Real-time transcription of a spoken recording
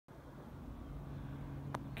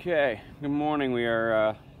Okay, good morning. We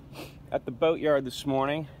are at the boatyard this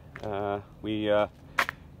morning. We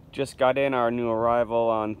just got in our new arrival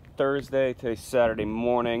on Thursday. Today's Saturday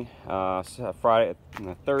morning.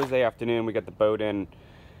 Thursday afternoon we got the boat in,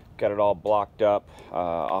 got it all blocked up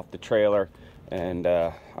off the trailer, and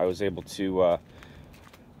I was able to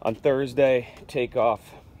on Thursday take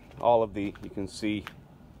off all of the, you can see,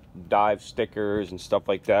 dive stickers and stuff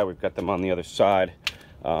like that. We've got them on the other side.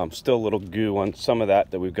 Still a little goo on some of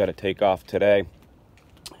that we've got to take off today,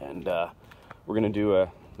 and we're gonna do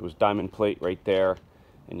there was diamond plate right there,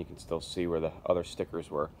 and you can still see where the other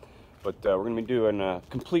stickers were. But we're gonna be doing a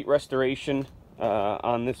complete restoration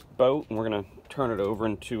on this boat, and we're gonna turn it over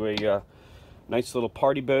into a nice little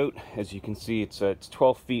party boat. As you can see, it's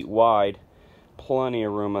 12 feet wide, plenty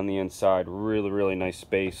of room on the inside, really nice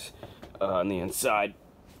space on the inside.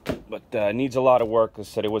 But needs a lot of work. As I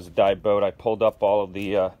said, it was a dive boat. I pulled up all of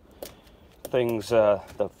the things for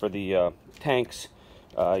the tanks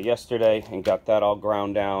yesterday and got that all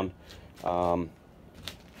ground down,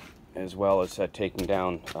 as well as taking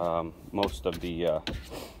down most of the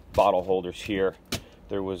bottle holders here.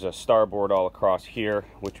 There was a starboard all across here,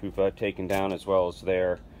 which we've taken down, as well as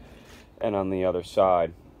there and on the other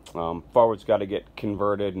side. Forward's got to get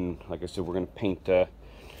converted, and like I said, we're going to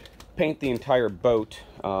paint the entire boat.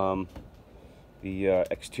 The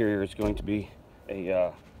exterior is going to be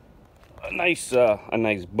a nice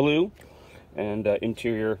blue, and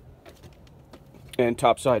interior and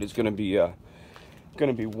topside is going to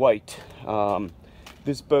be white.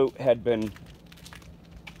 This boat had been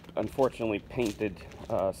unfortunately painted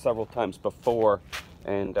several times before,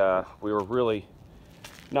 and we were really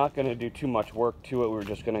not going to do too much work to it. We were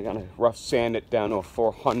just going to kind of rough sand it down to a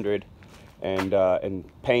 400 and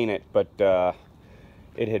paint it, but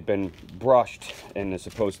it had been brushed, and as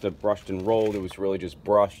opposed to brushed and rolled, it was really just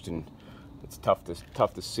brushed, and it's tough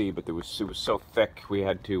to see. But it was so thick, we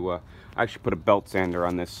had to I actually put a belt sander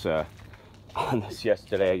on this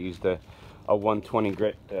yesterday. I used a 120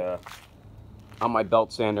 grit on my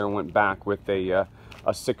belt sander and went back with a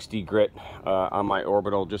 60 grit on my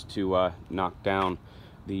orbital, just to knock down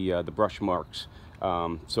the brush marks.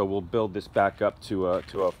 So we'll build this back up to a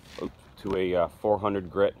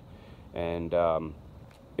 400 grit, and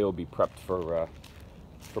it'll be prepped for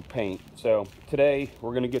paint. So today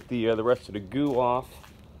we're going to get the rest of the goo off,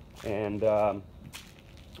 and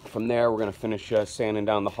from there we're going to finish sanding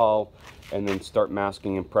down the hull, and then start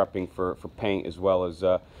masking and prepping for paint, as well as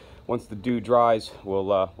once the dew dries,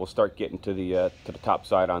 we'll start getting to the top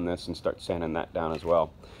side on this and start sanding that down as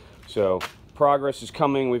well. So progress is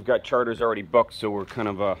coming. We've got charters already booked, so we're kind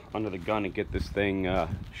of under the gun to get this thing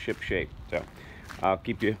ship shape. So I'll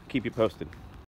keep you posted.